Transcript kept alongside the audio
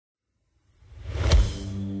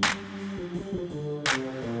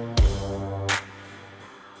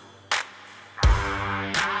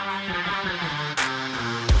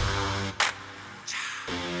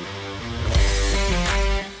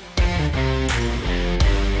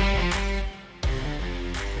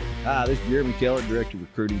Hi, this is Jeremy Kellett, Director of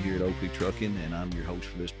Recruiting here at Oakley Trucking, and I'm your host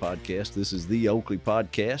for this podcast. This is the Oakley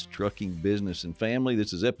Podcast, Trucking, Business, and Family.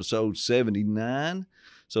 This is episode 79.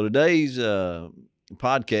 So today's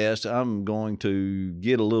podcast, I'm going to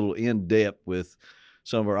get a little in-depth with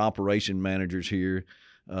some of our operation managers here.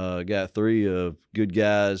 Got three good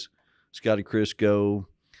guys, Scotty Crisco,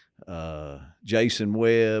 Jason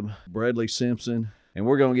Webb, Bradley Simpson. And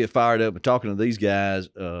we're going to get fired up and talking to these guys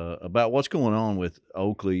about what's going on with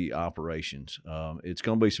Oakley operations. It's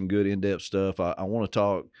going to be some good in-depth stuff. I want to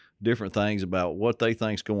talk different things about what they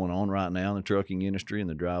think's going on right now in the trucking industry and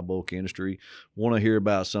the dry bulk industry. Want to hear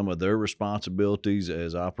about some of their responsibilities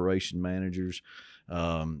as operation managers.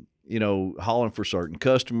 Hauling for certain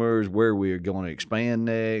customers, where we are going to expand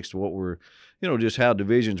next, what we're, just how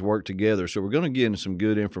divisions work together. So we're going to get into some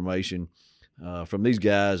good information from these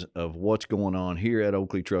guys of what's going on here at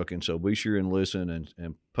Oakley Trucking. So be sure and listen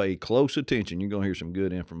and pay close attention. You're going to hear some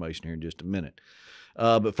good information here in just a minute.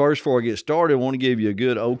 But first, before I get started, I want to give you a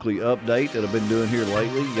good Oakley update that I've been doing here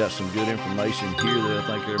lately. Got some good information here that I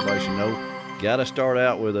think everybody should know. Got to start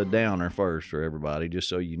out with a downer first for everybody, just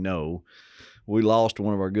so you know. We lost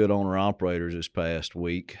one of our good owner-operators this past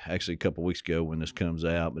week, actually a couple weeks ago when this comes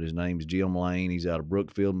out, but his name's Jim Lane. He's out of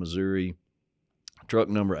Brookfield, Missouri. Truck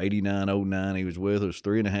number 8909. He was with us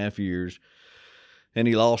 3.5 years, and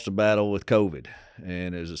he lost a battle with COVID.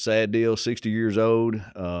 And it was a sad deal, 60 years old.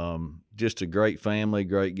 Just a great family,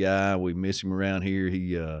 great guy. We miss him around here.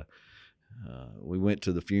 We went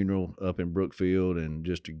to the funeral up in Brookfield, and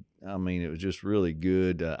it was just really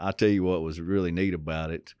good. I tell you what was really neat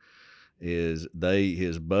about it is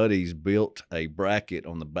his buddies built a bracket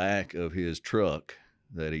on the back of his truck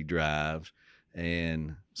that he drives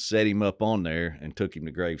and set him up on there and took him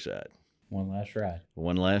to graveside. One last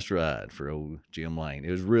ride for old Jim Lane.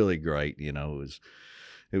 It was really great. It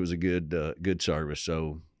was a good service.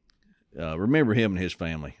 So remember him and his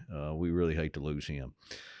family. We really hate to lose him.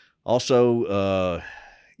 Also, I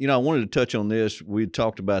wanted to touch on this. We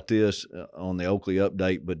talked about this on the Oakley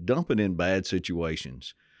update, but dumping in bad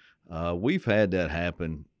situations. We've had that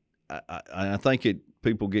happen. I think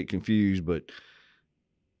people get confused, but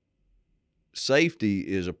safety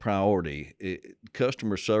is a priority.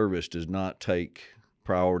 Customer service does not take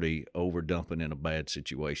priority over dumping in a bad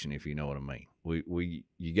situation, if you know what I mean.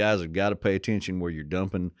 You guys have got to pay attention where you're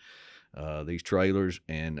dumping these trailers,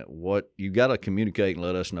 and what you got to communicate and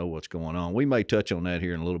let us know what's going on. We may touch on that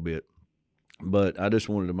here in a little bit, but I just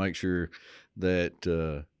wanted to make sure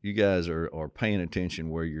that you guys are paying attention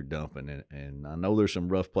where you're dumping. And I know there's some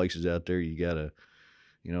rough places out there. You got to,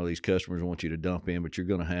 these customers want you to dump in, but you're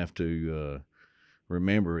going to have to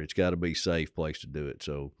remember it's got to be a safe place to do it.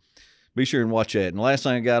 So be sure and watch that. And the last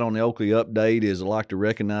thing I got on the Oakley update is I'd like to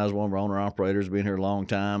recognize one of our owner-operators. Been here a long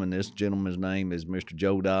time, and this gentleman's name is Mr.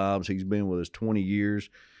 Joe Dobbs. He's been with us 20 years.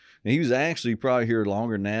 And he was actually probably here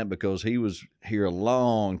longer than that because he was here a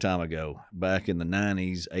long time ago, back in the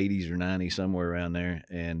 90s, 80s or 90s, somewhere around there.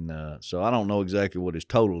 And so I don't know exactly what his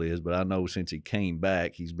total is, but I know since he came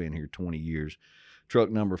back, he's been here 20 years.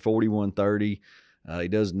 Truck number 4130. He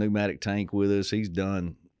does a pneumatic tank with us. He's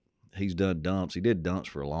done dumps. He did dumps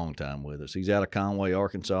for a long time with us. He's out of Conway,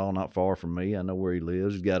 Arkansas, not far from me. I know where he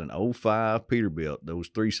lives. He's got an 05 Peterbilt, those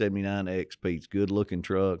 379 XPs, good-looking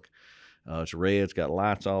truck. It's red. It's got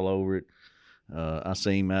lights all over it. I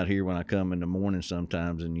see him out here when I come in the morning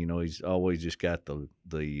sometimes, and, he's always just got the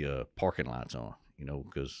parking lights on,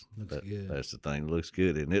 because that's the thing. It looks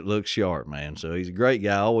good, and it looks sharp, man. So he's a great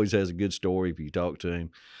guy. Always has a good story if you talk to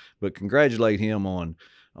him. But congratulate him on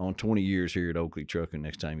 20 years here at Oakley Trucking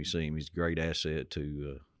next time you see him. He's a great asset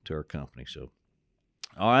to our company. So,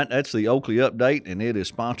 all right, that's the Oakley update, and it is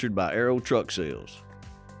sponsored by Arrow Truck Sales.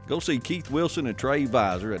 Go see Keith Wilson and Trey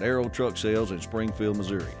Visor at Arrow Truck Sales in Springfield,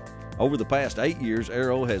 Missouri. Over the past 8 years,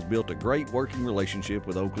 Arrow has built a great working relationship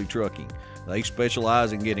with Oakley Trucking. They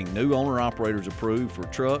specialize in getting new owner-operators approved for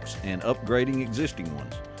trucks and upgrading existing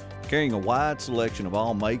ones. Carrying a wide selection of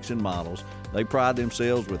all makes and models, they pride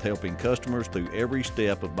themselves with helping customers through every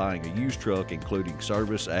step of buying a used truck, including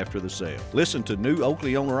service after the sale. Listen to new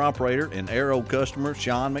Oakley owner-operator and Arrow customer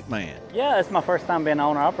Sean McMahon. Yeah, it's my first time being an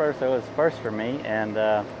owner-operator, so it was first for me, and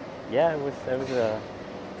they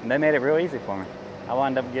made it real easy for me. I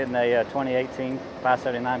wound up getting a 2018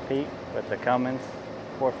 579 Peak with the Cummins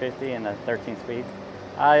 450 and a 13-speed.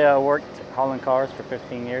 I worked hauling cars for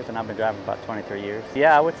 15 years, and I've been driving about 23 years.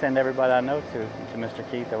 Yeah, I would send everybody I know to Mr.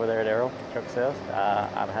 Keith over there at Arrow Truck Sales.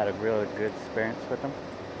 I've had a really good experience with them.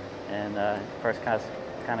 And first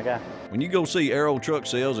kind of guy. When you go see Arrow Truck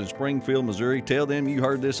Sales in Springfield, Missouri, tell them you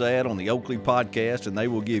heard this ad on the Oakley Podcast, and they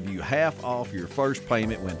will give you half off your first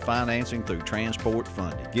payment when financing through transport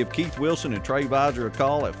funding. Give Keith Wilson and Trey Visor a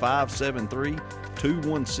call at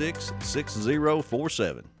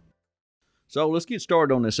 573-216-6047. So let's get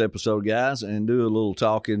started on this episode, guys, and do a little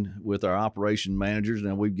talking with our operation managers.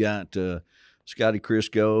 Now, we've got Scotty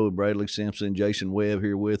Crisco, Bradley Simpson, Jason Webb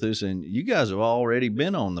here with us, and you guys have already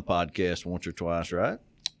been on the podcast once or twice, right?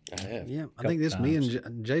 I have. Yeah, I think this me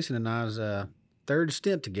and Jason and I's third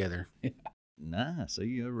stint together. Nice. So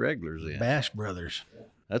you're regulars then. Bash Brothers.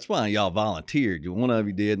 That's why y'all volunteered. One of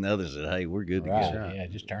you did, and the other said, hey, we're good to go. Yeah,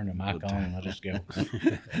 just turn the mic on and let us go.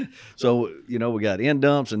 So, we got end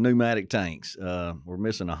dumps and pneumatic tanks. We're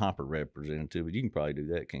missing a hopper representative, but you can probably do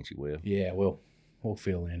that, can't you, Will? Yeah, we'll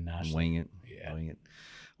fill in nicely. Wing it. Yeah. Wing it.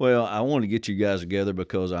 Well, I want to get you guys together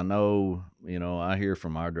because I know, I hear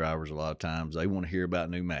from our drivers a lot of times they want to hear about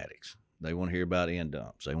pneumatics. They want to hear about end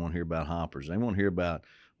dumps. They want to hear about hoppers. They want to hear about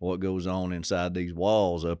what goes on inside these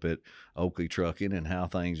walls up at Oakley Trucking and how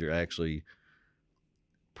things are actually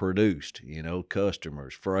produced,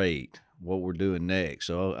 customers, freight, what we're doing next.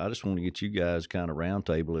 So I just want to get you guys kind of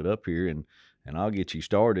roundtable it up here, and I'll get you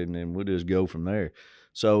started, and then we'll just go from there.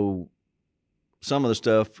 So some of the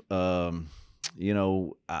stuff, I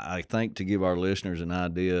think to give our listeners an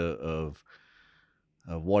idea of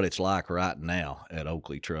what it's like right now at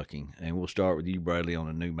Oakley Trucking. And we'll start with you, Bradley, on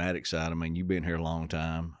the pneumatic side. I mean, you've been here a long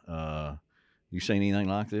time. You seen anything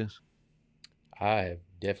like this? I have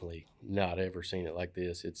definitely not ever seen it like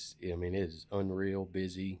this. It is unreal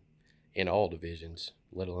busy in all divisions,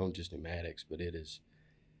 let alone just pneumatics, but it is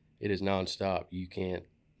nonstop. You can't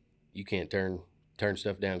turn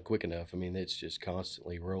stuff down quick enough. I mean, it's just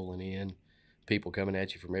constantly rolling in, people coming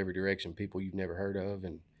at you from every direction, people you've never heard of,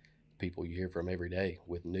 and people you hear from every day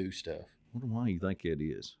with new stuff. I wonder why you think it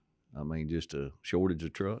is. I mean, just a shortage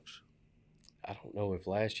of trucks? I don't know if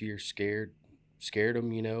last year scared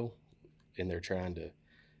them, and they're trying to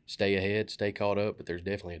stay ahead, stay caught up, but there's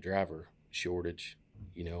definitely a driver shortage.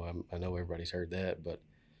 I know everybody's heard that, but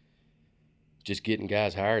just getting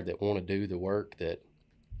guys hired that want to do the work that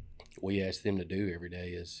we ask them to do every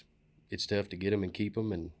day it's tough to get them and keep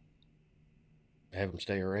them and have them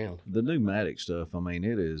stay around. The pneumatic stuff, I mean,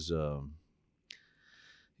 it is,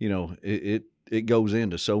 it goes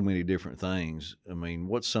into so many different things. I mean,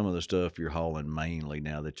 what's some of the stuff you're hauling mainly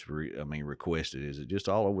now that's, requested? Is it just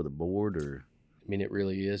all over the board, or? I mean, it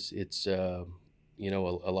really is. It's, a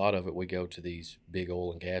lot of it, we go to these big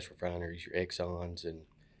oil and gas refineries, your Exxons, and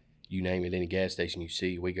you name it, any gas station you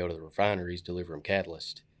see, we go to the refineries, deliver them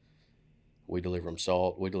catalyst. We deliver them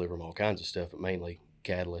salt. We deliver them all kinds of stuff, but mainly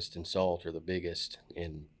catalyst and salt are the biggest,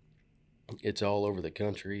 and it's all over the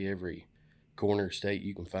country. Every corner state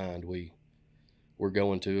you can find, we're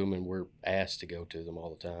going to them, and we're asked to go to them all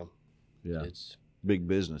the time. Yeah, it's big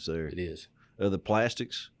business there. It is. The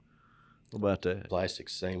plastics, what about that?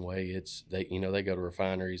 Plastics, same way. They go to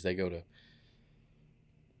refineries. They go to,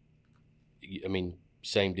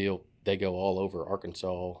 same deal. They go all over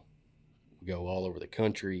Arkansas, go all over the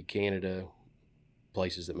country, Canada,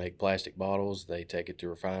 places that make plastic bottles. They take it to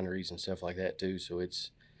refineries and stuff like that too. So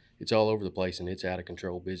it's all over the place, and it's out of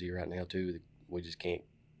control busy right now too. We just can't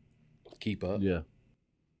keep up. Yeah.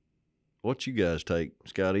 What you guys take,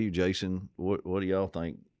 Scotty, Jason? What do y'all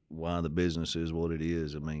think? Why the business is what it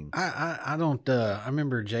is? I mean, I don't. I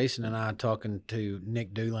remember Jason and I talking to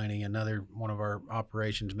Nick Dewlaney, another one of our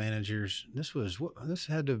operations managers. This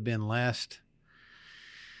had to have been last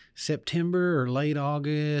September or late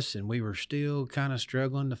August, and we were still kind of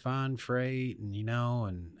struggling to find freight, and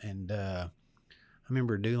I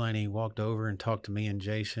remember Dewlaney walked over and talked to me and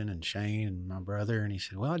Jason and Shane and my brother, and he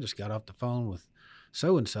said, well, I just got off the phone with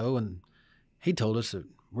so-and-so, and he told us that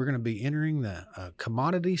we're going to be entering the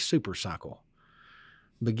commodity super cycle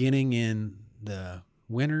beginning in the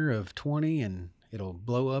winter of 20, and it'll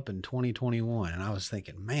blow up in 2021. And I was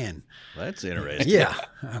thinking, man, that's interesting. Yeah,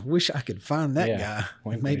 I wish I could find that guy.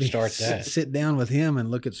 Maybe start that. Sit down with him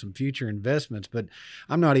and look at some future investments. But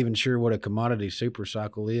I'm not even sure what a commodity super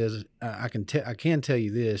cycle is. I can tell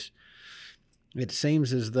you this: it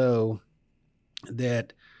seems as though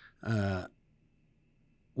that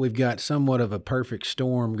we've got somewhat of a perfect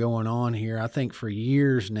storm going on here. I think for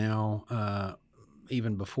years now,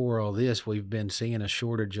 even before all this, we've been seeing a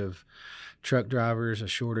shortage of truck drivers,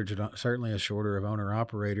 certainly a shortage of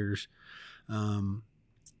owner-operators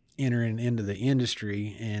entering into the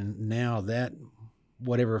industry. And now that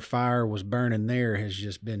whatever fire was burning there has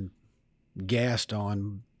just been gassed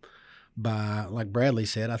on by, like Bradley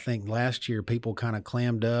said, I think last year people kind of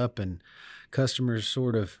clammed up and customers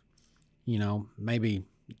sort of, maybe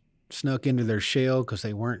snuck into their shell because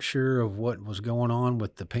they weren't sure of what was going on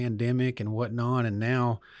with the pandemic and whatnot. And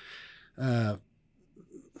now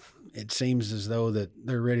it seems as though that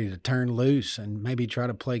they're ready to turn loose and maybe try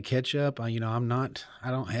to play catch up. I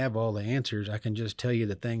don't have all the answers. I can just tell you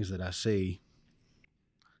the things that I see.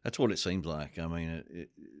 That's what it seems like. I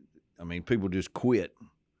mean, people just quit,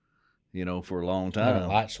 for a long time. A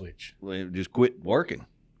light switch. They just quit working,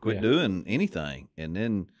 doing anything. And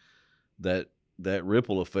then that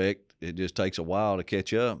ripple effect, it just takes a while to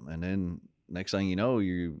catch up. And then next thing you know,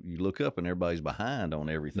 you look up and everybody's behind on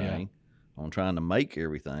everything, on trying to make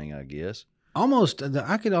everything, I guess.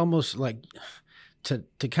 I could almost like to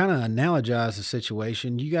kind of analogize the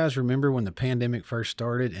situation. You guys remember when the pandemic first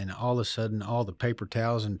started and all of a sudden all the paper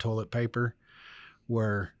towels and toilet paper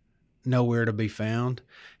were nowhere to be found,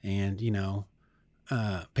 and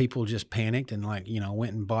people just panicked and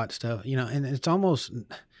went and bought stuff, and it's almost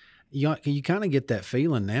you kind of get that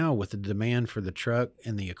feeling now with the demand for the truck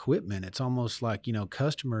and the equipment. It's almost like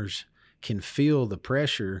customers can feel the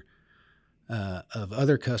pressure of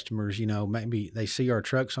other customers. Maybe they see our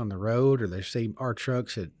trucks on the road, or they see our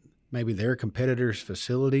trucks at maybe their competitors'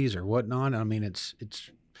 facilities or whatnot. I mean, it's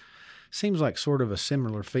seems like sort of a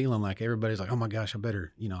similar feeling. Like everybody's like, oh my gosh, I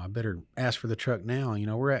better ask for the truck now.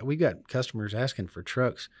 We got customers asking for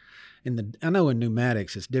trucks. I know in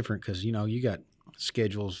pneumatics it's different because you got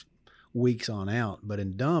schedules weeks on out, but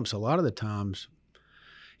in dumps a lot of the times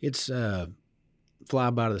it's fly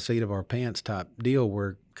by the seat of our pants type deal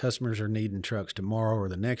where customers are needing trucks tomorrow or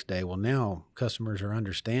the next day. Well, now customers are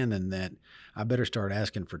understanding that I better start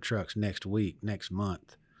asking for trucks next week, next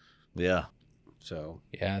month. Yeah. So,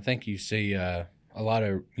 yeah, I think you see a lot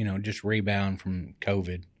of, just rebound from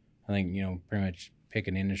COVID. I think, pretty much pick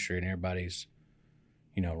an industry and everybody's,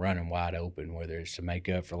 running wide open, whether it's to make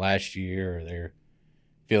up for last year or they're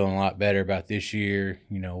feeling a lot better about this year,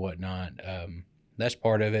 whatnot. That's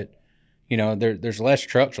part of it. There's less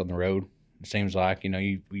trucks on the road. It seems like,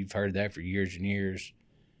 we've heard that for years and years.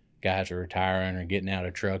 Guys are retiring or getting out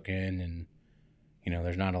of trucking, and,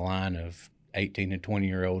 there's not a line of 18 to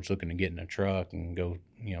 20-year-olds looking to get in a truck and go,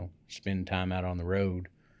 spend time out on the road.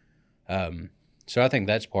 So I think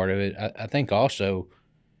that's part of it. I think also,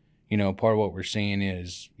 part of what we're seeing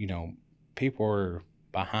is, people are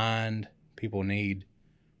behind. People need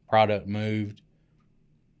product moved,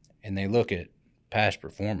 and they look at past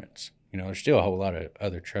performance. There's still a whole lot of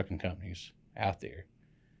other trucking companies out there,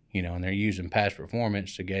 and they're using past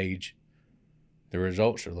performance to gauge the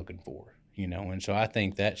results they're looking for, and so I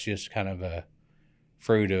think that's just kind of a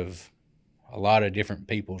fruit of a lot of different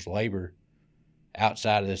people's labor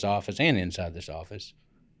outside of this office and inside this office,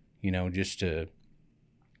 just to,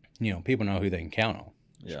 people know who they can count on,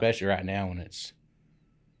 especially right now when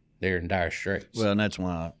they're in dire straits. Well, and that's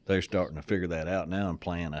why they're starting to figure that out now and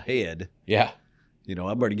plan ahead. Yeah.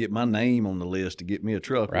 I better get my name on the list to get me a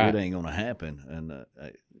truck, right. Or it ain't going to happen. And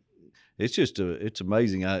it's just it's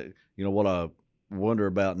amazing. What I wonder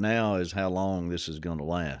about now is how long this is going to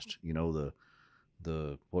last.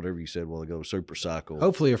 The whatever you said a while ago, super cycle.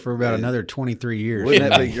 Hopefully for about another 23 years. Wouldn't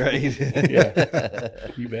that be great?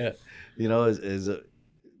 Yeah, you bet.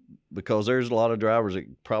 Because there's a lot of drivers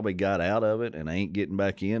that probably got out of it and ain't getting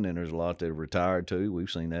back in, and there's a lot that have retired too. We've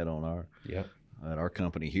seen that on at our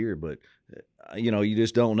company here, but you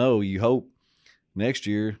just don't know. You hope next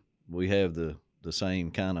year we have the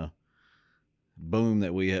same kind of boom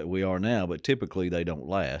that we are now, but typically they don't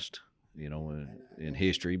last, in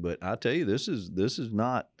history. But I tell you, this is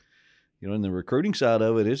not, in the recruiting side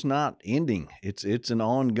of it, it's not ending. It's an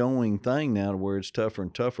ongoing thing now, to where it's tougher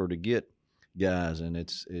and tougher to get guys, and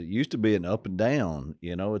it used to be an up and down.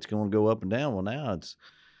 It's going to go up and down. Well, now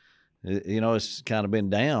it's kind of been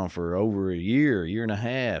down for over a year and a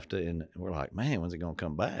half, and we're like, man, when's it going to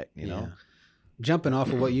come back? Jumping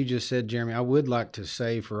off of what you just said, Jeremy, I would like to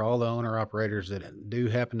say for all the owner operators that do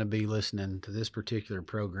happen to be listening to this particular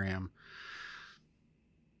program,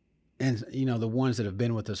 and the ones that have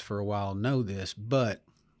been with us for a while know this, but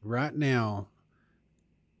right now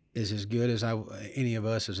is as good as any of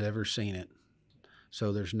us has ever seen it.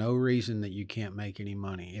 So there's no reason that you can't make any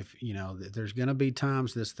money. If there's going to be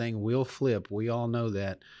times this thing will flip. We all know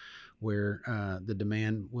that, where the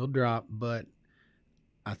demand will drop. But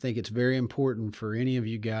I think it's very important for any of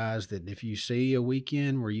you guys that if you see a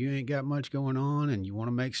weekend where you ain't got much going on and you want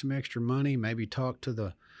to make some extra money, maybe talk to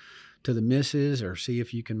the missus or see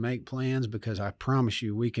if you can make plans, because I promise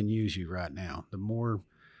you we can use you right now. The more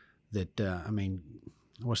that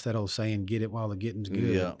what's that old saying? Get it while the getting's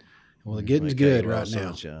good. Yeah. Well, the getting's good right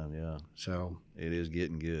now. Sunshine, yeah. So it is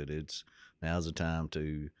getting good. Now's the time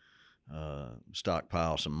to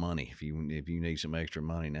stockpile some money. If you need some extra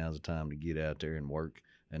money, now's the time to get out there and work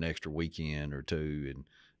an extra weekend or two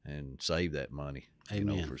and save that money.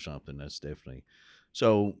 Amen. For something. That's definitely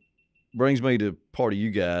so. Brings me to part of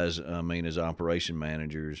you guys. I mean, as operation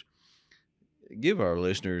managers, give our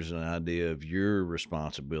listeners an idea of your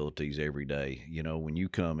responsibilities every day. When you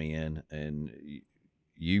come in and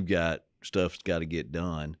you've got stuff that's got to get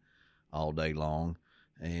done all day long,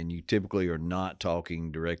 and you typically are not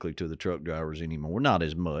talking directly to the truck drivers anymore, not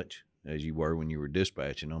as much as you were when you were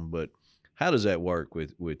dispatching them. But how does that work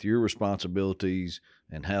with your responsibilities,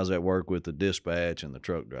 and how's that work with the dispatch and the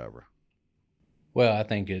truck driver? Well, I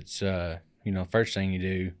think it's, first thing you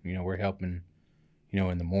do, we're helping,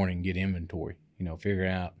 in the morning get inventory, figure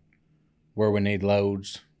out where we need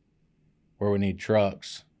loads, where we need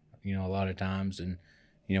trucks, a lot of times. And,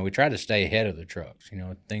 we try to stay ahead of the trucks.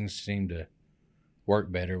 Things seem to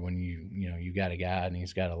work better when you got a guy and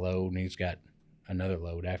he's got a load and he's got another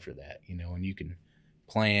load after that, and you can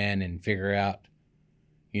plan and figure out,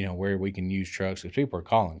 where we can use trucks, because people are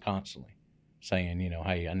calling constantly saying,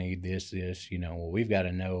 hey, I need this, well, we've got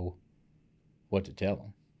to know what to tell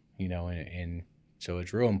them, and so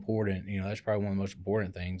it's real important. That's probably one of the most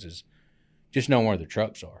important things is just knowing where the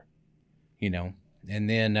trucks are, and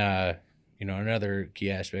then, another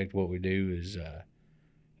key aspect of what we do is,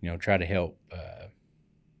 try to help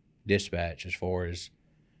dispatch as far as,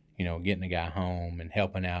 getting the guy home and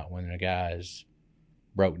helping out when the guy's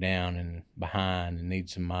broke down and behind and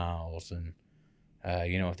needs some miles. And,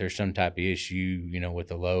 if there's some type of issue, with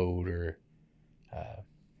the load or,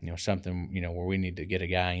 something, where we need to get a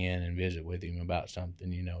guy in and visit with him about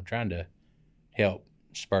something, trying to help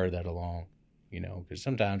spur that along, because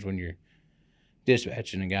sometimes when you're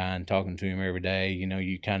dispatching a guy and talking to him every day,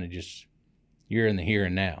 you kind of just, you're in the here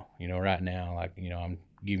and now, right now, like, I'm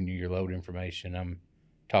giving you your load information. I'm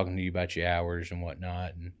talking to you about your hours and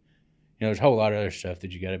whatnot. And, there's a whole lot of other stuff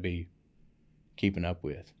that you got to be keeping up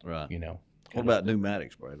with, right? What about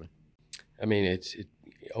pneumatics, Bradley? I mean,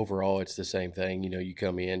 overall, it's the same thing. You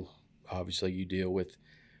come in, obviously you deal with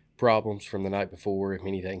problems from the night before. If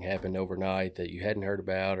anything happened overnight that you hadn't heard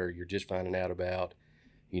about or you're just finding out about,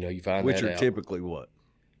 you find Which that are out. Typically what?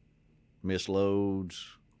 Misloads?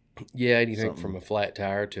 Yeah, anything from a flat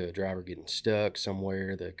tire to a driver getting stuck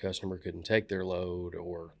somewhere, the customer couldn't take their load,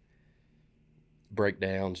 or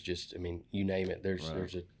breakdowns, you name it. There's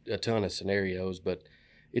a ton of scenarios, but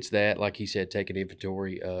it's that, like he said, take an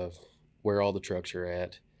inventory of where all the trucks are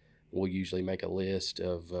at. We'll usually make a list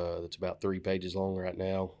of that's about 3 pages long right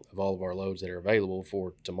now of all of our loads that are available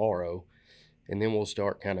for tomorrow. And then we'll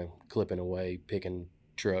start kind of clipping away, picking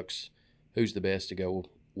trucks, who's the best to go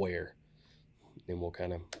where. And we'll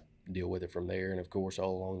kind of deal with it from there. And, of course,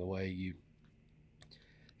 all along the way, you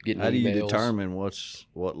get emails. How do you determine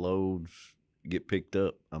what loads get picked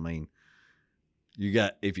up? I mean,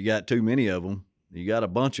 if you got too many of them, you got a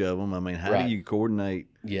bunch of them. I mean, how do you coordinate?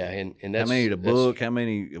 Yeah, and that's how many to book?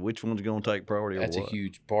 Which one's going to take priority? That's a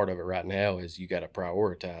huge part of it right now. Is you got to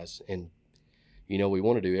prioritize, and we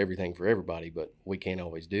want to do everything for everybody, but we can't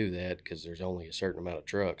always do that because there's only a certain amount of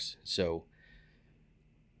trucks. So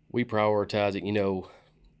we prioritize it,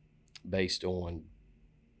 based on,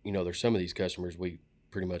 there's some of these customers we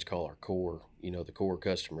pretty much call our core, the core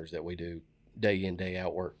customers that we do day in, day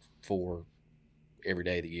out work for every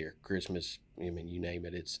day of the year. Christmas, you name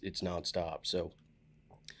it, it's nonstop. So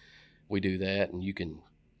we do that, and you can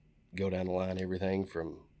go down the line, everything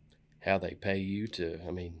from how they pay you to,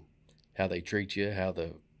 how they treat you, how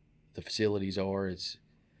the facilities are. It's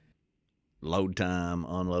load time,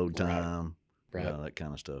 unload time, right. That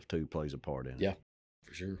kind of stuff too plays a part in it. Yeah,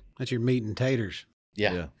 for sure. That's your meat and taters.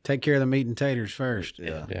 Yeah. Take care of the meat and taters first.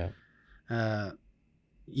 Yeah.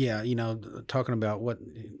 Talking about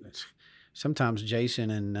sometimes Jason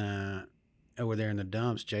and over there in the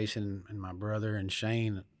dumps, Jason and my brother and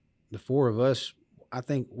Shane, the four of us, I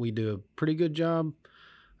think we do a pretty good job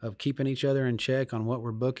of keeping each other in check on what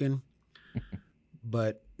we're booking.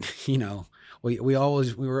 But, we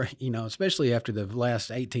were, especially after the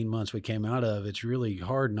last 18 months we came out of, it's really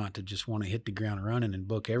hard not to just want to hit the ground running and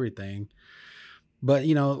book everything. But,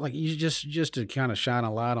 like you just to kind of shine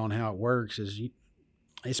a light on how it works is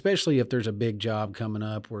especially if there's a big job coming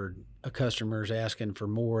up where a customer's asking for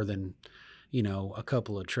more than, a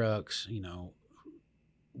couple of trucks,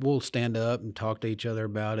 we'll stand up and talk to each other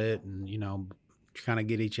about it and, kind of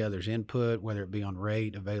get each other's input, whether it be on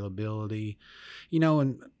rate, availability,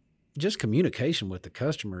 and just communication with the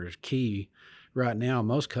customer is key. Right now,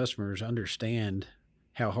 most customers understand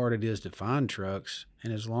how hard it is to find trucks.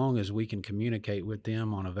 And as long as we can communicate with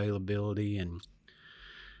them on availability and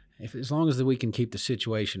as long as we can keep the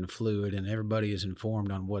situation fluid and everybody is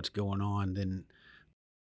informed on what's going on, then,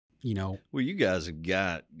 Well, you guys have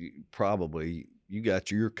got you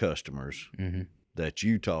got your customers that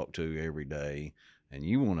you talk to every day, and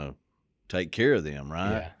you want to take care of them,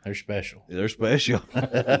 right? Yeah, they're special. They're special.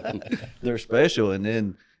 They're special, and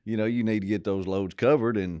then you need to get those loads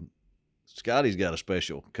covered, and Scotty's got a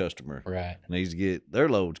special customer, Right. Needs to get their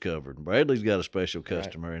loads covered. Bradley's got a special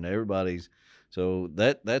customer, and everybody's. So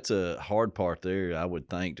that's a hard part there, I would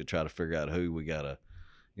think, to try to figure out who we got to,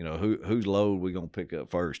 whose load we gonna pick up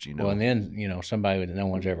first. Well, and then somebody that no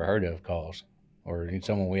one's ever heard of calls, or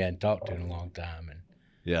someone we hadn't talked to in a long time, and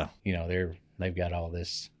yeah, they've got all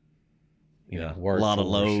this, a work, lot of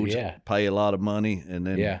loads, yeah, pay a lot of money, and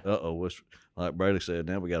then what's like Bradley said,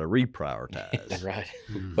 now we got to reprioritize. Right.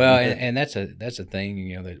 Well, and that's a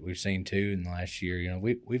thing that we've seen too in the last year.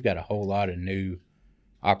 We've got a whole lot of new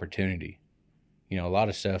opportunity. A lot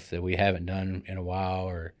of stuff that we haven't done in a while,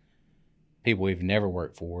 or people we've never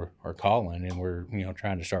worked for are calling, and we're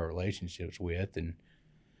trying to start relationships with, and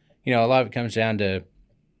a lot of it comes down to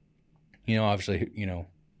obviously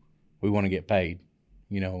we want to get paid.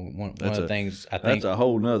 One of the things I think that's a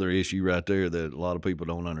whole nother issue right there that a lot of people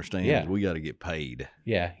don't understand. Yeah. Is we got to get paid.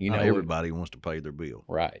 Yeah, Not everybody wants to pay their bill.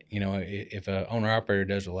 Right. If a owner operator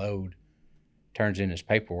does a load, turns in his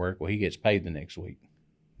paperwork, well, he gets paid the next week,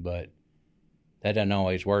 but that doesn't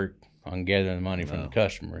always work on gathering the money from the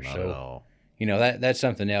customer. Not So at all. that's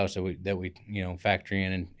something else that we factor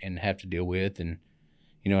in and have to deal with. And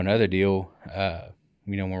another deal,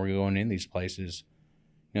 when we're going in these places,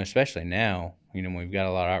 especially now, when we've got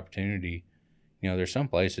a lot of opportunity, there's some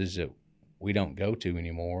places that we don't go to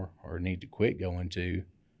anymore or need to quit going to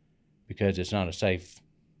because it's not a safe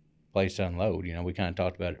place to unload. We kind of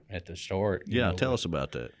talked about it at the start. Yeah, tell us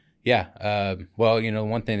about that. Yeah. Well,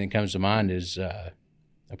 one thing that comes to mind is a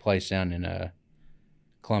place down in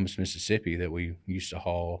Columbus, Mississippi that we used to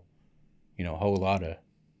haul, a whole lot of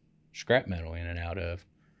scrap metal in and out of.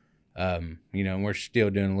 And we're still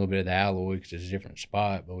doing a little bit of the alloy because it's a different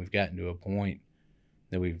spot, but we've gotten to a point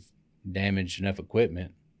that we've damaged enough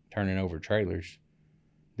equipment turning over trailers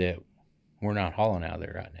that we're not hauling out of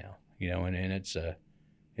there right now, and it's a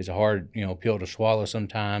hard, pill to swallow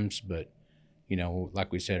sometimes, but,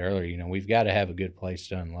 like we said earlier, we've got to have a good place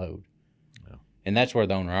to unload. Yeah. And that's where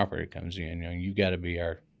the owner operator comes in. You've got to be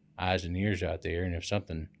our eyes and ears out there. And if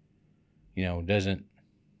something, doesn't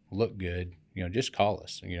look good, just call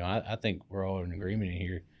us. I think we're all in agreement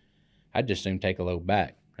here. I'd just soon take a load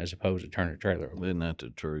back as opposed to turn a trailer over. Isn't that the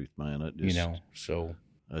truth, man? That just, so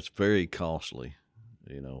that's very costly.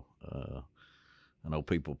 I know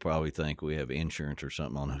people probably think we have insurance or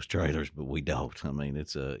something on those trailers, but we don't. I mean,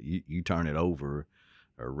 it's you turn it over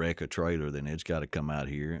or wreck a trailer, then it's got to come out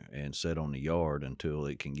here and sit on the yard until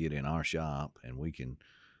it can get in our shop and we can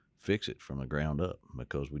fix it from the ground up,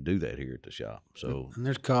 because we do that here at the shop. So, and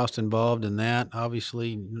there's cost involved in that.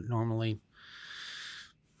 Obviously, normally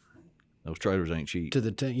those trailers ain't cheap. So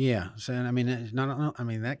it's not.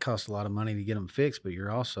 That costs a lot of money to get them fixed, but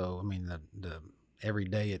you're also, the every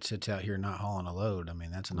day it sits out here not hauling a load.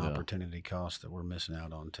 That's an opportunity cost that we're missing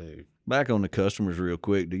out on too. Back on the customers real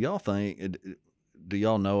quick. Do y'all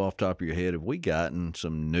know off the top of your head, have we gotten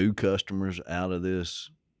some new customers out of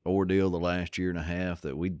this ordeal the last year and a half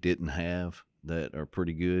that we didn't have that are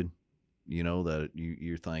pretty good? That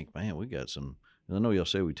you think, man, we got some. I know y'all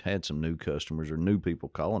said we've had some new customers or new people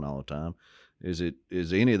calling all the time.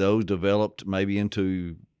 Is any of those developed maybe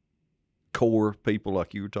into core people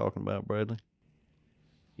like you were talking about, Bradley?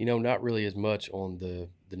 Not really as much on the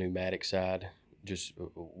pneumatic side. Just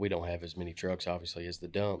we don't have as many trucks, obviously, as the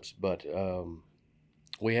dumps, but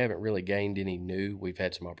we haven't really gained any new. We've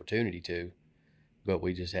had some opportunity to, but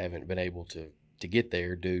we just haven't been able to get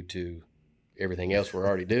there due to everything else we're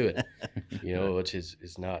already doing, which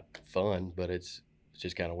is not fun, but it's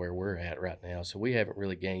just kind of where we're at right now. So we haven't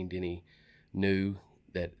really gained any new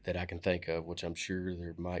that I can think of, which I'm sure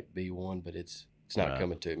there might be one, but it's not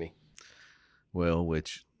coming to me. Well,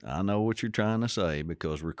 which I know what you're trying to say,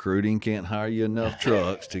 because recruiting can't hire you enough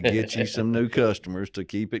trucks to get you some new customers to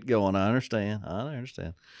keep it going. I understand,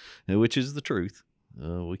 which is the truth.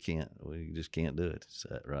 We just can't do it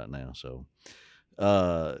right now. So,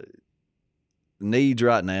 needs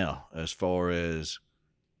right now, as far as,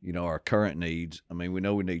 our current needs. We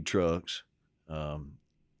know we need trucks.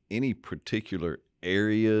 Any particular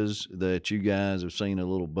areas that you guys have seen a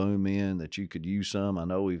little boom in that you could use some? I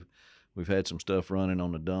know we've had some stuff running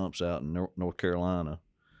on the dumps out in North Carolina,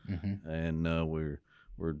 and we're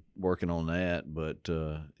working on that. But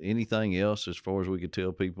anything else as far as we could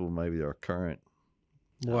tell people, maybe our current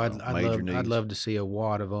Well, major needs. I'd love to see a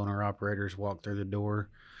wad of owner operators walk through the door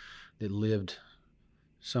that lived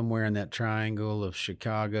somewhere in that triangle of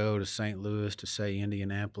Chicago to St. Louis to, say,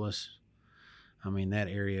 Indianapolis. I mean, that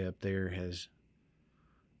area up there has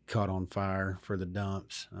caught on fire for the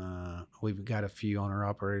dumps. We've got a few owner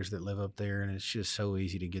operators that live up there, and it's just so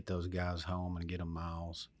easy to get those guys home and get them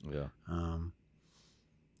miles. Yeah.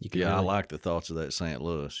 Really, I like the thoughts of that St.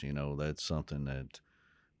 Louis. You know, that's something that,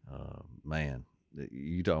 man,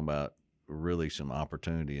 you talking about really some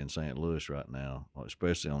opportunity in St. Louis right now,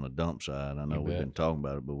 especially on the dump side. I know we've been talking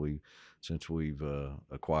about it, but since we've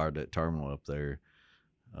acquired that terminal up there,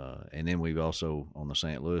 and then we've also on the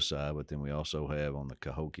St. Louis side, but then we also have on the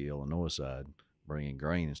Cahokia, Illinois side, bringing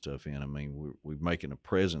grain and stuff in. I mean, we're making a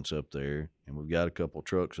presence up there, and we've got a couple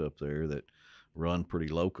trucks up there that run pretty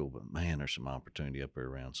local. But man, there's some opportunity up there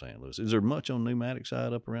around St. Louis. Is there much on the pneumatic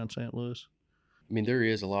side up around St. Louis? I mean, there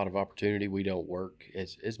is a lot of opportunity. We don't work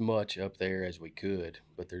as much up there as we could,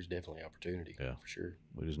 but there's definitely opportunity. Yeah, for sure.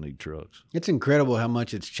 We just need trucks. It's incredible how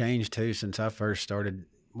much it's changed too since I first started.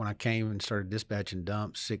 When I came and started dispatching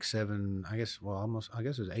dumps 6, 7, I guess it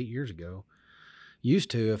was 8 years ago. Used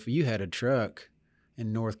to, if you had a truck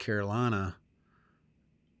in North Carolina,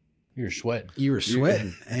 you were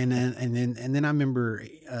sweating. and then I remember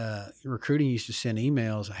recruiting used to send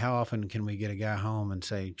emails. How often can we get a guy home and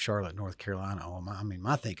say Charlotte, North Carolina? Oh,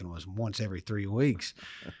 my thinking was once every 3 weeks.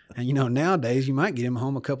 And nowadays you might get him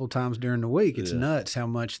home a couple times during the week. It's nuts how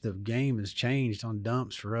much the game has changed on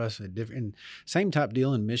dumps for us. And same type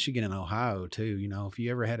deal in Michigan and Ohio too. If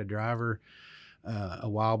you ever had a driver a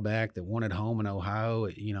while back that wanted home in Ohio,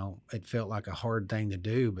 it felt like a hard thing to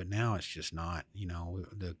do, but now it's just not.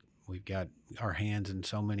 We've got our hands in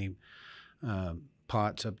so many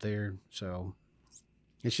pots up there. So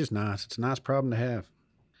it's just nice. It's a nice problem to have.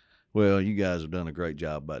 Well, you guys have done a great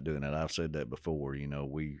job about doing that. I've said that before.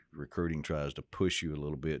 Recruiting tries to push you a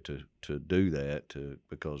little bit to do that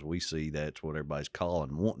because we see that's what everybody's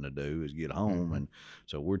calling, wanting to do is get home. Mm-hmm. And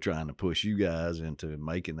so we're trying to push you guys into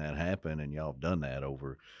making that happen. And y'all have done that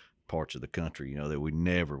over parts of the country, that we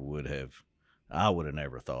never would have. I would have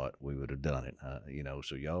never thought we would have done it,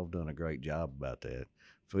 so y'all have done a great job about that.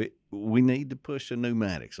 We need to push the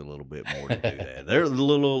pneumatics a little bit more to do that. They're a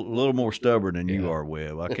little more stubborn than you are,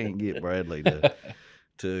 Webb. I can't get Bradley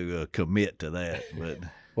to commit to that, but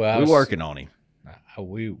we're working on him.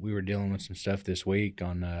 We were dealing with some stuff this week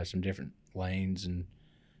on some different lanes and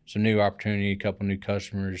some new opportunity, a couple new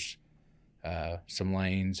customers, some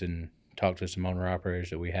lanes, and talked to some owner operators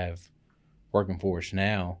that we have working for us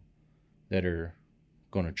now that are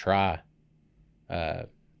going to try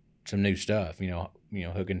some new stuff. We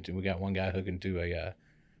got one guy hooking to a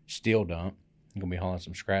steel dump. I'm going to be hauling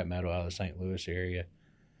some scrap metal out of the St. Louis area.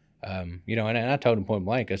 And I told him point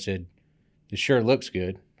blank, I said, it sure looks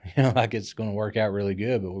good, like it's going to work out really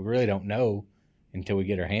good, but we really don't know until we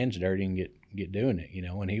get our hands dirty and get doing it,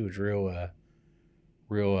 and he was real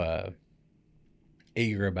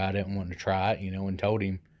eager about it and wanting to try it, and told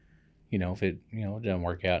him, if it, it doesn't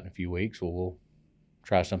work out in a few weeks, we'll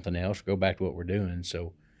try something else, go back to what we're doing.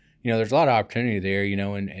 So, there's a lot of opportunity there,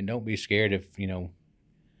 and don't be scared if, your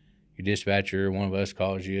dispatcher, one of us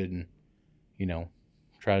calls you and,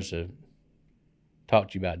 tries to talk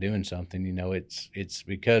to you about doing something, it's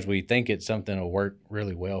because we think it's something that'll work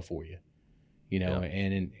really well for you,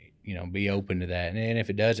 and be open to that. And if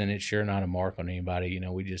it doesn't, it's sure not a mark on anybody.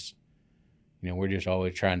 We just, we're just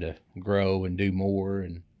always trying to grow and do more,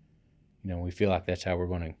 and we feel like that's how we're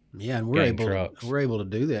going to. Yeah, and we're able to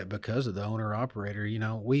do that because of the owner operator.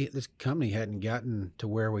 This company hadn't gotten to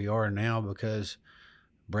where we are now because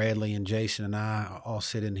Bradley and Jason and I all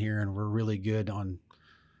sit in here and we're really good on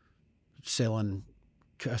selling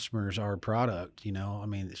customers our product.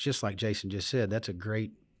 It's just like Jason just said. That's a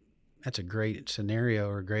great scenario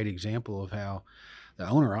or a great example of how the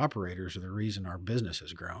owner operators are the reason our business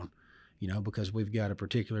has grown. Because we've got a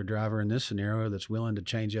particular driver in this scenario that's willing to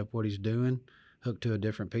change up what he's doing, hook to a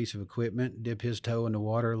different piece of equipment, dip his toe in the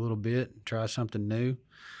water a little bit, try something new.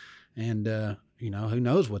 And, who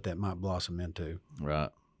knows what that might blossom into.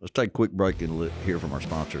 Right. Let's take a quick break and hear from our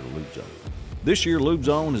sponsor, Lube Zone. This year, Lube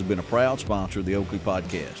Zone has been a proud sponsor of the Oakley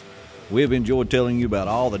Podcast. We have enjoyed telling you about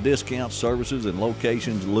all the discounts, services, and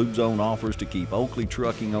locations Lube Zone offers to keep Oakley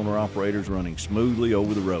trucking owner-operators running smoothly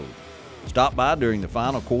over the road. Stop by during the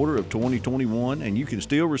final quarter of 2021 and you can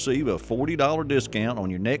still receive a $40 discount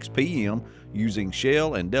on your next PM using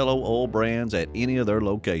Shell and Dello oil brands at any of their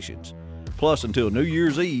locations. Plus, until New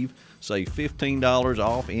Year's Eve, save $15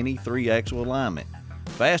 off any 3-axle alignment.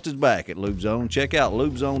 Fast is back at LubeZone. Check out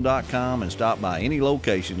lubezone.com and stop by any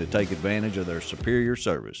location to take advantage of their superior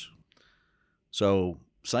service. So,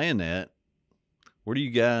 saying that, where do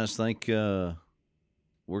you guys think we're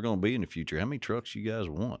going to be in the future? How many trucks you guys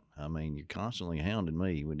want? I mean, you're constantly hounding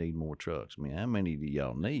me. We need more trucks. I mean, how many do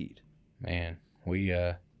y'all need? Man, we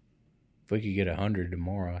if we could get 100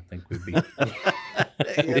 tomorrow, I think we'd be.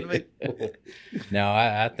 No,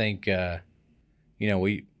 I think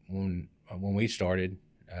when we started,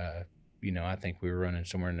 I think we were running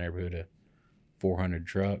somewhere in the neighborhood of 400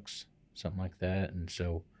 trucks, something like that, and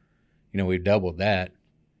so we've doubled that,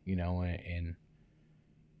 in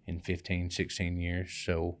 15, 16 years.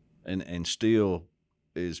 So and still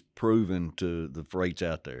is proven to the freight's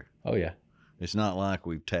out there. Oh yeah, it's not like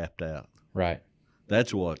we've tapped out. Right.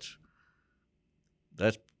 That's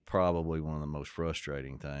probably one of the most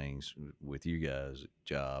frustrating things with you guys'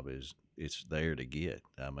 job is it's there to get.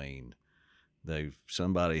 I mean,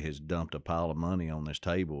 somebody has dumped a pile of money on this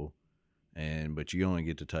table, but you only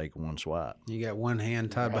get to take one swipe. You got one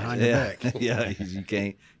hand tied behind your back. Yeah, you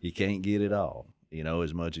can't get it all,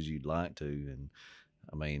 as much as you'd like to. And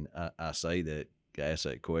I mean, I say that, ask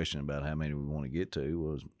that question about how many we want to get to.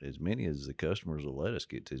 Well, as many as the customers will let us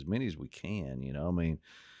get to, as many as we can. I mean,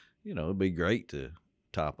 it'd be great to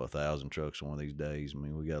top 1,000 trucks one of these days. I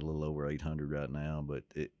mean, we got a little over 800 right now, but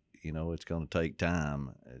it's going to take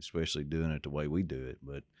time, especially doing it the way we do it.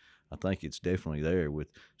 But I think it's definitely there with,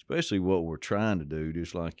 especially what we're trying to do,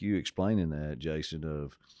 just like you explaining that, Jason,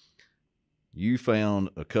 of you found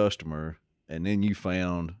a customer and then you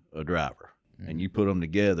found a driver, and you put them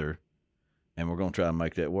together, and we're going to try and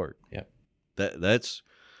make that work. Yep.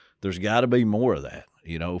 There's got to be more of that,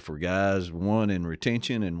 for guys, one in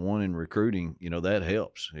retention and one in recruiting, that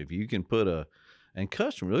helps. If you can and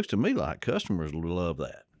customers, looks to me like customers love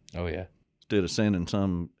that. Oh yeah. Instead of sending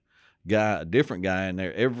some guy, a different guy in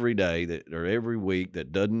there every day or every week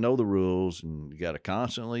that doesn't know the rules, and you got to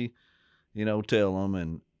constantly, tell them.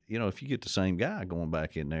 And, if you get the same guy going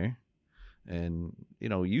back in there and,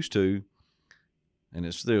 used to, and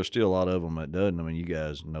there's still a lot of them that doesn't. I mean, you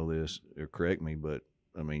guys know this or correct me, but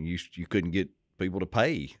I mean, you couldn't get people to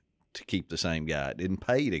pay to keep the same guy. It didn't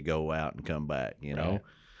pay to go out and come back, Right.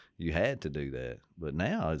 You had to do that. But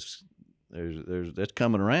now that's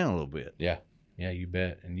coming around a little bit. Yeah. Yeah, you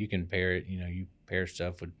bet. And you can pair it, you pair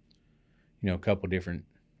stuff with, a couple different,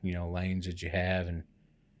 lanes that you have, and,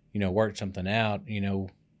 work something out, and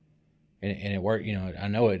it worked, I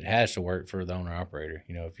know it has to work for the owner operator.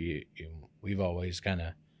 We've always kind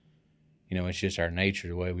of, it's just our nature,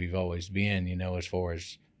 the way we've always been, as far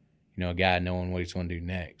as, a guy knowing what he's going to do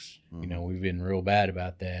next. Mm-hmm. We've been real bad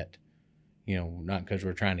about that, not because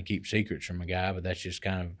we're trying to keep secrets from a guy, but that's just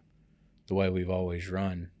kind of the way we've always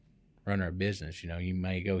run our business. You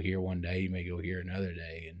may go here one day, you may go here another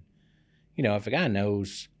day. And, if a guy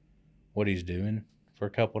knows what he's doing for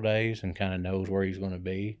a couple of days and kind of knows where he's going to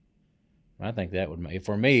be, I think that would make,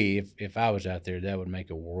 for me, if I was out there, that would make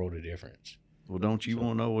a world of difference. Well, don't you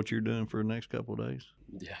want to know what you're doing for the next couple of days?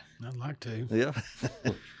 Yeah. I'd like to. Yeah.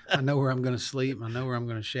 I know where I'm going to sleep. I know where I'm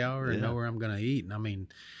going to shower. I Yeah. know where I'm going to eat. And I mean,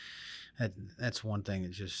 that's one thing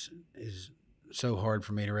that just is so hard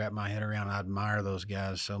for me to wrap my head around. I admire those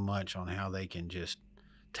guys so much on how they can just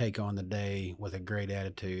take on the day with a great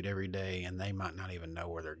attitude every day, and they might not even know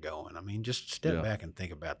where they're going. I mean, just step back and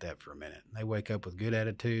think about that for a minute. They wake up with good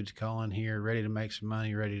attitudes, calling here, ready to make some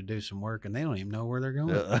money, ready to do some work, and they don't even know where they're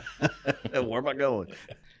going. Where am I going?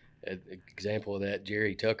 An example of that,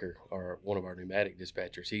 Jerry Tucker, one of our pneumatic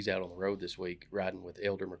dispatchers, he's out on the road this week riding with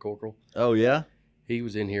Elder McCorkle. Oh, yeah? He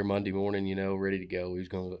was in here Monday morning, ready to go. He was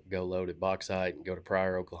going to go load at Bauxite and go to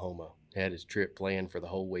Pryor, Oklahoma. Had his trip planned for the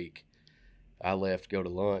whole week. I left, go to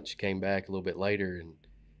lunch, came back a little bit later, and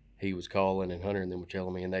he was calling, and Hunter and them were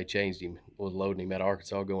telling me, and they changed him, was loading him at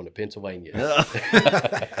Arkansas, going to Pennsylvania.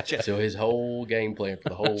 So his whole game plan for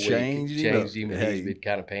the whole week changed him, and he's been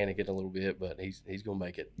kind of panicking a little bit, but he's going to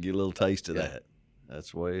make it. Get a little taste of that.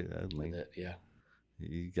 That's the way, Yeah.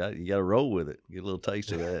 You got to roll with it. Get a little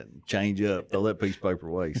taste of that. Change up. Throw that piece of paper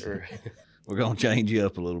away. We're going to change you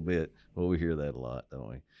up a little bit. Well, we hear that a lot, don't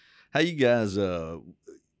we? How you guys, I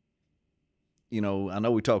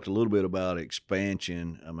know we talked a little bit about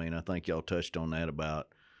expansion. I mean, I think y'all touched on that about,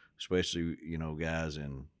 especially, guys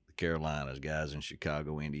in the Carolinas, guys in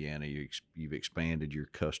Chicago, Indiana. You've expanded your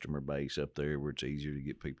customer base up there where it's easier to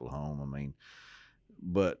get people home. I mean,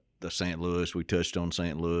 but the St. Louis, we touched on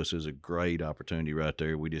St. Louis is a great opportunity right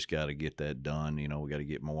there. We just got to get that done. We got to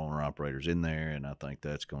get more owner operators in there, and I think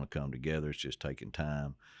that's going to come together. It's just taking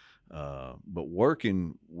time. But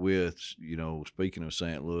working with, speaking of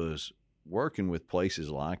St. Louis, working with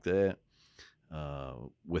places like that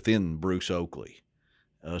within Bruce Oakley,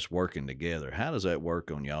 us working together, how does that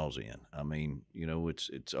work on y'all's end? I mean,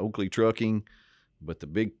 it's Oakley Trucking, but the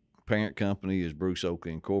big parent company is Bruce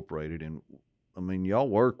Oakley Incorporated. And I mean, y'all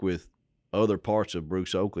work with other parts of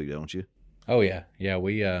Bruce Oakley, don't you? Oh yeah.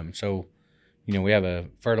 We so we have a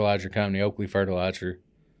fertilizer company, Oakley Fertilizer,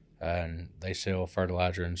 and they sell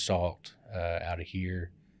fertilizer and salt out of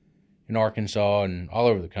here in Arkansas and all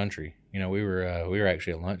over the country. We were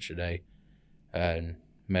actually at lunch today and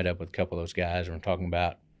met up with a couple of those guys, and we're talking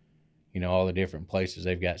about all the different places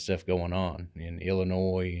they've got stuff going on in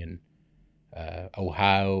Illinois and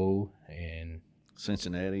Ohio and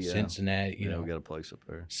Cincinnati. We got a place up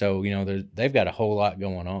there. So they've got a whole lot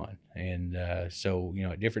going on, and so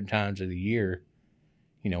at different times of the year,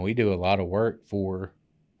 we do a lot of work for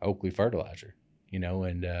Oakley Fertilizer,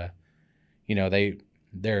 and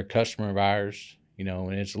they're a customer of ours,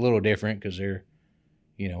 and it's a little different because they're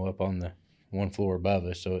up on the one floor above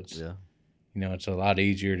us, so it's it's a lot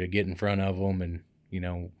easier to get in front of them and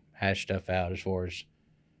hash stuff out as far as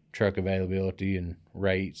truck availability and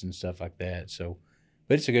rates and stuff like that. So,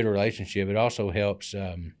 but it's a good relationship. It also helps.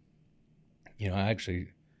 I actually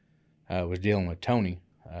was dealing with Tony.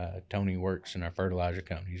 Tony works in our fertilizer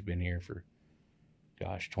company. He's been here for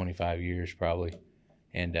 25 years probably.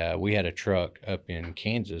 And we had a truck up in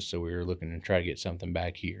Kansas, so we were looking to try to get something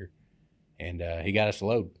back here. And he got us a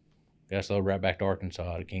load. Got us a load right back to Arkansas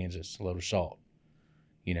out of Kansas, a load of salt.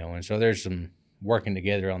 And so there's some working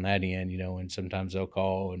together on that end, and sometimes they'll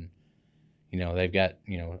call and, they've got,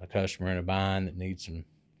 a customer in a bind that needs some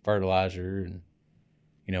fertilizer and,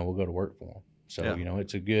 we'll go to work for them. So,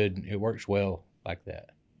 it works well like that.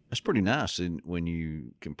 That's pretty nice when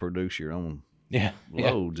you can produce your own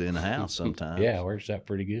loads in the house sometimes. Yeah, it works out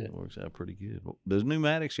pretty good. Does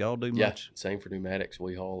pneumatics, y'all do much? Yeah, same for pneumatics.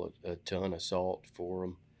 We haul a ton of salt for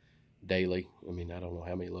them daily. I mean, I don't know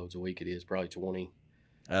how many loads a week it is, probably 20.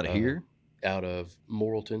 Out of here? Out of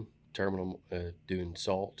Morrilton Terminal doing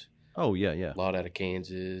salt. Oh, yeah. A lot out of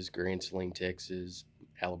Kansas, Grand Saline, Texas,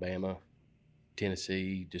 Alabama,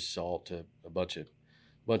 Tennessee, just salt to a bunch of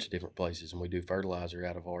different places. And we do fertilizer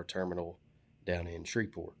out of our terminal down in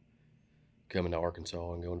Shreveport, coming to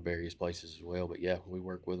Arkansas and going to various places as well. But, yeah, we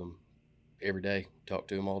work with them every day, talk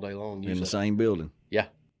to them all day long. In the same building? Yeah.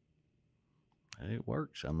 It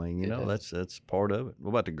works. I mean, that's part of it. What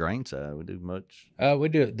about the grain side? We do much? We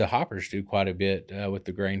do. The hoppers do quite a bit with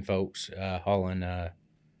the grain folks, hauling,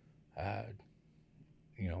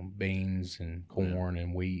 beans and corn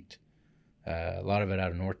and wheat. A lot of it out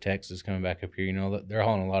of North Texas coming back up here. They're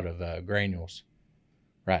hauling a lot of granules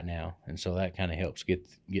right now, and so that kind of helps get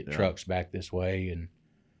trucks back this way. And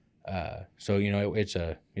so it's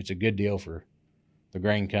a good deal for the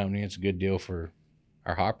grain company. It's a good deal for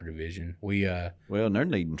our hopper division. And they're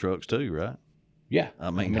needing trucks too, right? Yeah, I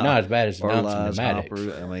mean not as bad as the dumps and pneumatics.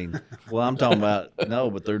 Hopper, I mean, I'm talking about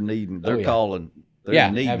but they're needing. They're calling. They're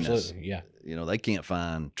needing absolutely. us. Yeah, they can't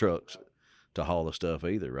find trucks to haul the stuff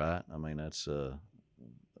either, right? I mean, that's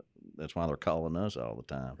why they're calling us all the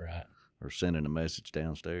time, right? Or sending a message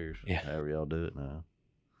downstairs. Yeah, however y'all do it now.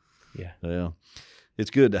 Yeah, well, it's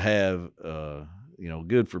good to have.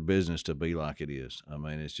 Good for business to be like it is. I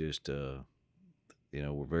mean, it's just.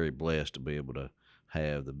 We're very blessed to be able to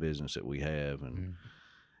have the business that we have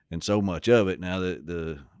and so much of it. Now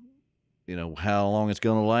that how long it's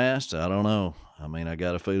going to last, I don't know. I mean, I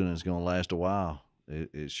got a feeling it's going to last a while.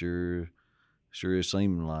 It sure is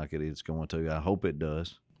seeming like it's going to. I hope it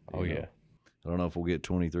does. Oh, yeah. I don't know if we'll get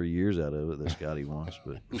 23 years out of it that Scotty wants,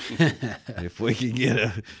 but if we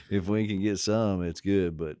can get some, it's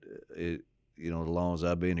good. But as long as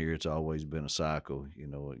I've been here, it's always been a cycle.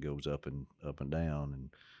 It goes up and down, and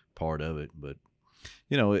part of it. But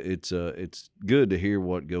it's good to hear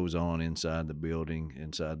what goes on inside the building,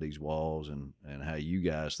 inside these walls, and how you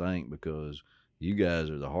guys think, because you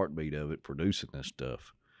guys are the heartbeat of it, producing this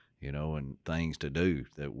stuff. And things to do,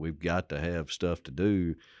 that we've got to have stuff to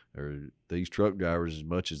do, or these truck drivers, as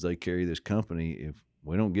much as they carry this company, if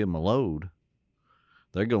we don't give them a load,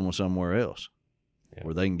 they're going somewhere else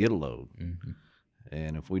where they can get a load. Mm-hmm.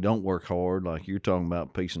 And if we don't work hard, like you're talking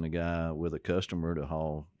about, piecing a guy with a customer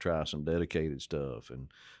to try some dedicated stuff and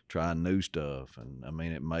try new stuff. And I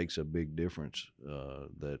mean, it makes a big difference,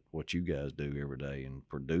 that what you guys do every day in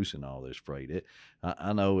producing all this freight.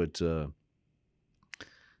 I know it's,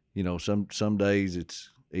 some days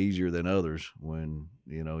it's easier than others when,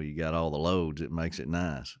 you got all the loads. It makes it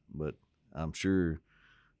nice. But I'm sure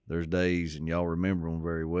there's days, and y'all remember them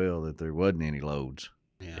very well, that there wasn't any loads.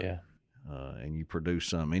 Yeah. And you produce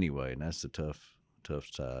some anyway, and that's the tough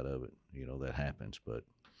side of it. That happens.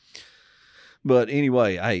 But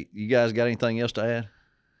anyway, hey, you guys got anything else to add?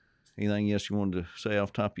 Anything else you wanted to say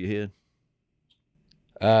off the top of your head?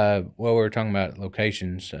 Well, we were talking about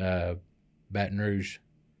locations. Baton Rouge,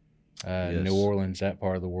 Yes. New Orleans, that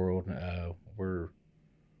part of the world. We're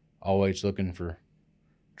always looking for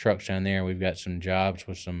trucks down there. We've got some jobs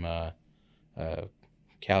with some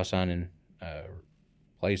calcining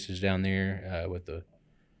places down there with the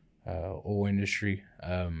oil industry.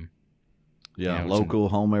 Yeah, you know, local,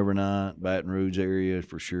 home every night, Baton Rouge area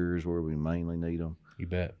for sure is where we mainly need them. You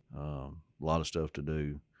bet. A lot of stuff to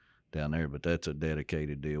do down there, but that's a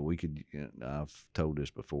dedicated deal. We could, I've told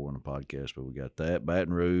this before on the podcast, but we got that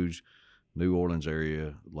Baton Rouge, New Orleans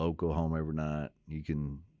area, local, home every night. You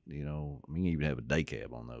can, you even have a day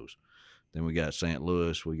cab on those. Then we got St.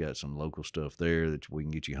 Louis. We got some local stuff there that we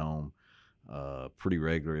can get you home pretty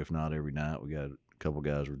regular, if not every night. We got a couple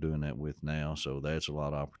guys we're doing that with now, so that's a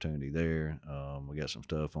lot of opportunity there. We got some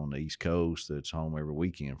stuff on the East Coast that's home every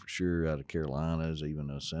weekend for sure, out of Carolinas, even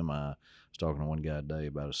a semi. I was talking to one guy today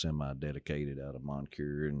about a semi dedicated out of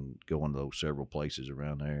Moncure and going to those several places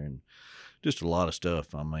around there, and just a lot of stuff,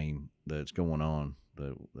 that's going on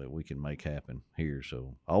that we can make happen here.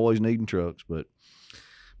 So always needing trucks, but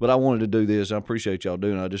I wanted to do this. I appreciate y'all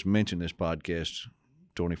doing it. I just mentioned this podcast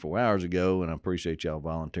 24 hours ago, and I appreciate y'all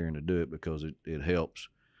volunteering to do it because it helps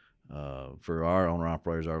for our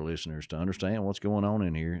owner-operators, our listeners, to understand what's going on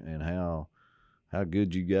in here and how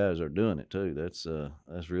good you guys are doing it too. That's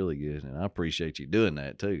really good, and I appreciate you doing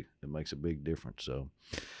that too. It makes a big difference. So,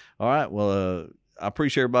 all right, well, I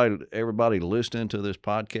appreciate everybody listening to this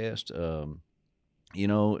podcast.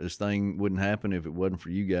 This thing wouldn't happen if it wasn't for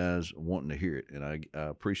you guys wanting to hear it. And I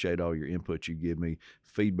appreciate all your input you give me,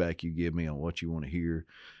 feedback you give me on what you want to hear.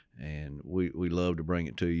 And we love to bring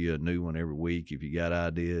it to you, a new one every week. If you got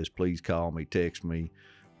ideas, please call me, text me,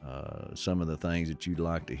 some of the things that you'd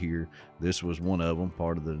like to hear. This was one of them,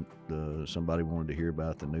 part of the somebody wanted to hear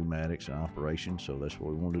about the pneumatics and operation. So that's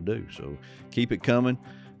what we wanted to do. So keep it coming.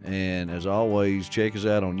 And as always, check us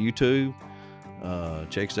out on YouTube.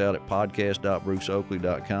 Check us out at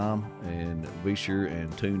podcast.bruceoakley.com, and be sure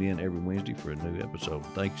and tune in every Wednesday for a new episode.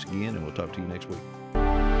 Thanks again, and we'll talk to you next week.